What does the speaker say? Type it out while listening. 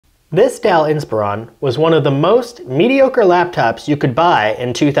This Dell Inspiron was one of the most mediocre laptops you could buy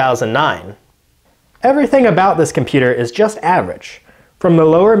in 2009. Everything about this computer is just average, from the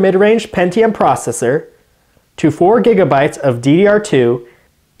lower mid-range Pentium processor to 4 GB of DDR2,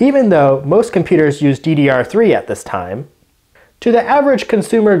 even though most computers use DDR3 at this time, to the average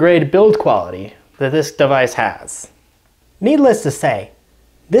consumer-grade build quality that this device has. Needless to say,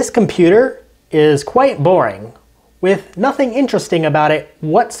 this computer is quite boring, with nothing interesting about it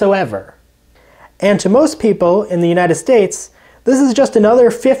whatsoever. And to most people in the United States, this is just another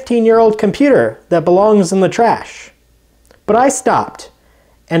 15-year-old computer that belongs in the trash. But I stopped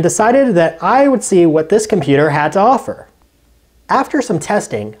and decided that I would see what this computer had to offer. After some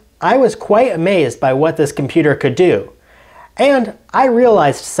testing, I was quite amazed by what this computer could do, and I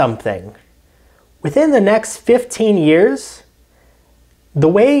realized something. Within the next 15 years, the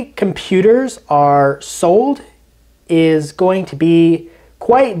way computers are sold is going to be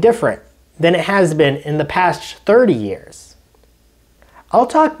quite different than it has been in the past 30 years. I'll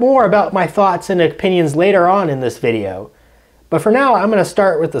talk more about my thoughts and opinions later on in this video, but for now I'm going to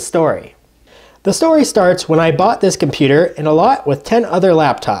start with the story. The story starts when I bought this computer in a lot with 10 other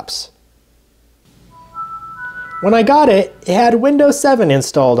laptops. When I got it, it had Windows 7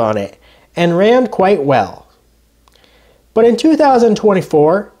 installed on it and ran quite well. But in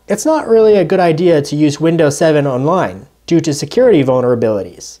 2024, it's not really a good idea to use Windows 7 online due to security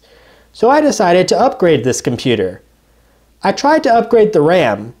vulnerabilities. So I decided to upgrade this computer. I tried to upgrade the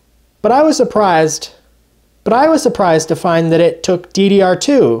RAM, but I was surprised to find that it took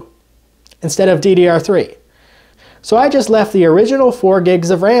DDR2 instead of DDR3. So I just left the original 4 gigs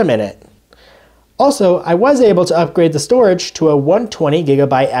of RAM in it. Also, I was able to upgrade the storage to a 120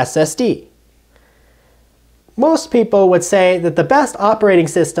 GB SSD. Most people would say that the best operating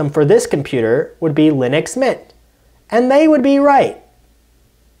system for this computer would be Linux Mint, and they would be right.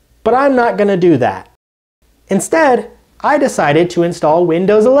 But I'm not going to do that. Instead, I decided to install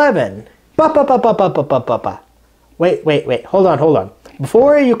Windows 11. Wait, hold on.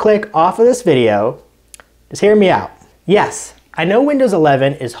 Before you click off of this video, just hear me out. Yes, I know Windows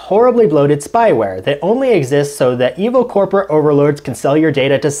 11 is horribly bloated spyware that only exists so that evil corporate overlords can sell your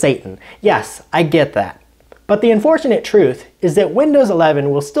data to Satan. Yes, I get that. But the unfortunate truth is that Windows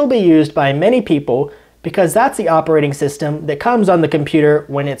 11 will still be used by many people because that's the operating system that comes on the computer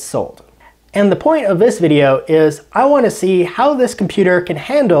when it's sold. And the point of this video is I want to see how this computer can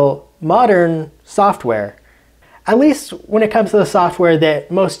handle modern software, at least when it comes to the software that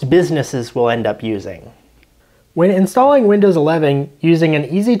most businesses will end up using. When installing Windows 11 using an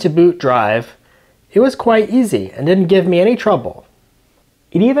easy-to-boot drive, it was quite easy and didn't give me any trouble.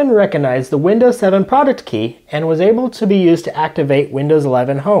 It even recognized the Windows 7 product key and was able to be used to activate Windows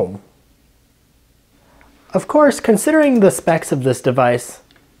 11 Home. Of course, considering the specs of this device,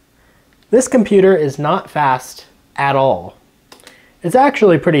 this computer is not fast at all. It's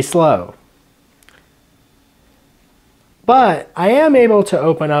actually pretty slow. But I am able to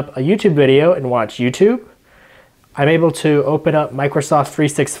open up a YouTube video and watch YouTube. I'm able to open up Microsoft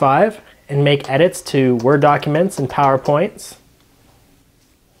 365 and make edits to Word documents and PowerPoints.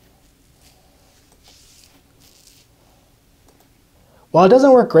 While it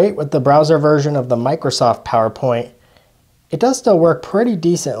doesn't work great with the browser version of the Microsoft PowerPoint, it does still work pretty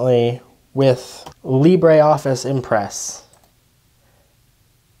decently with LibreOffice Impress.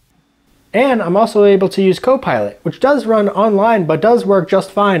 And I'm also able to use Copilot, which does run online but does work just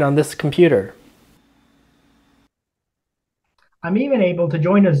fine on this computer. I'm even able to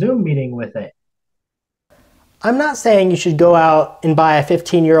join a Zoom meeting with it. I'm not saying you should go out and buy a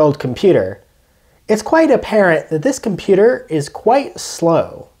 15-year-old computer. It's quite apparent that this computer is quite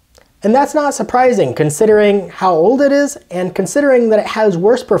slow. And that's not surprising considering how old it is and considering that it has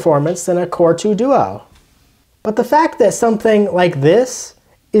worse performance than a Core 2 Duo. But the fact that something like this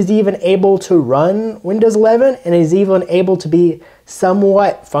is even able to run Windows 11 and is even able to be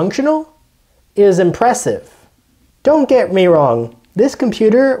somewhat functional is impressive. Don't get me wrong, this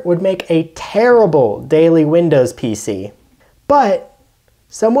computer would make a terrible daily Windows PC. But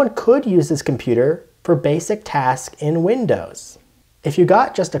someone could use this computer for basic tasks in Windows. If you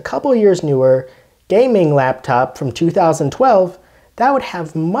got just a couple years newer gaming laptop from 2012, that would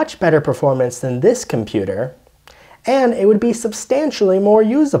have much better performance than this computer, and it would be substantially more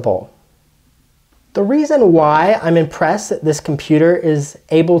usable. The reason why I'm impressed that this computer is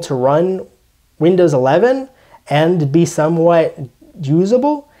able to run Windows 11 and be somewhat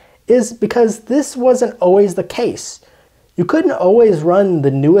usable is because this wasn't always the case. You couldn't always run the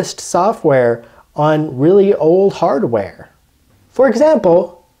newest software on really old hardware. For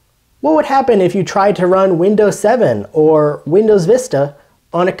example, what would happen if you tried to run Windows 7 or Windows Vista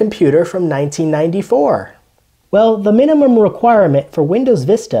on a computer from 1994? Well, the minimum requirement for Windows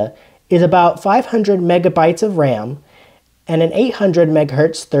Vista is about 500 megabytes of RAM and an 800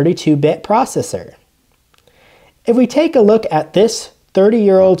 MHz 32-bit processor. If we take a look at this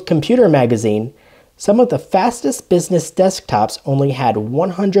 30-year-old computer magazine, some of the fastest business desktops only had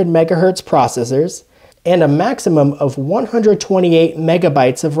 100 MHz processors and a maximum of 128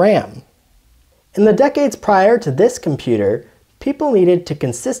 megabytes of RAM. In the decades prior to this computer, people needed to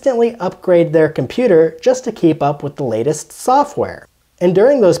consistently upgrade their computer just to keep up with the latest software. And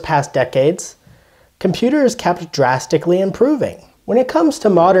during those past decades, computers kept drastically improving. When it comes to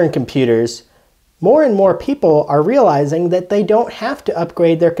modern computers, more and more people are realizing that they don't have to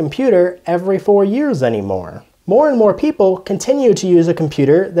upgrade their computer every 4 years anymore. More and more people continue to use a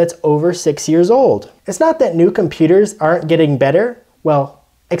computer that's over 6 years old. It's not that new computers aren't getting better, well,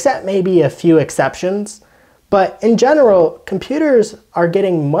 except maybe a few exceptions, but in general, computers are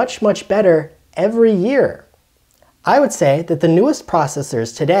getting much, much better every year. I would say that the newest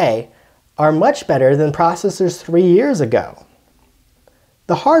processors today are much better than processors 3 years ago.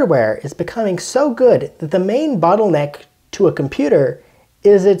 The hardware is becoming so good that the main bottleneck to a computer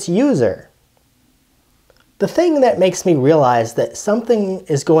is its user. The thing that makes me realize that something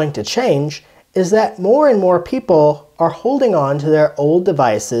is going to change is that more and more people are holding on to their old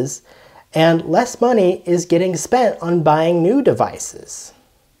devices and less money is getting spent on buying new devices.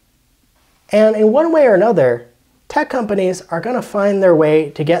 And in one way or another, tech companies are going to find their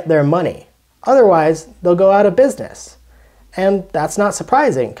way to get their money. Otherwise, they'll go out of business. And that's not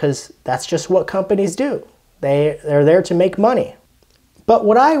surprising, because that's just what companies do. They're there to make money. But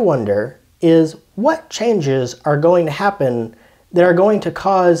what I wonder is what changes are going to happen that are going to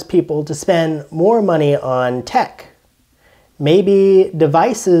cause people to spend more money on tech. Maybe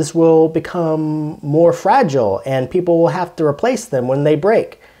devices will become more fragile and people will have to replace them when they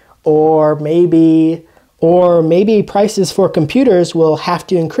break. Or maybe prices for computers will have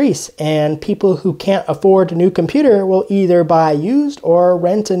to increase and people who can't afford a new computer will either buy used or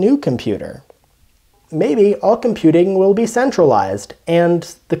rent a new computer. Maybe all computing will be centralized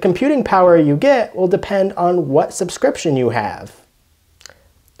and the computing power you get will depend on what subscription you have.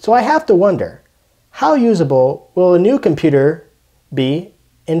 So I have to wonder, how usable will a new computer be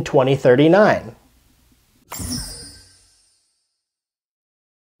in 2039?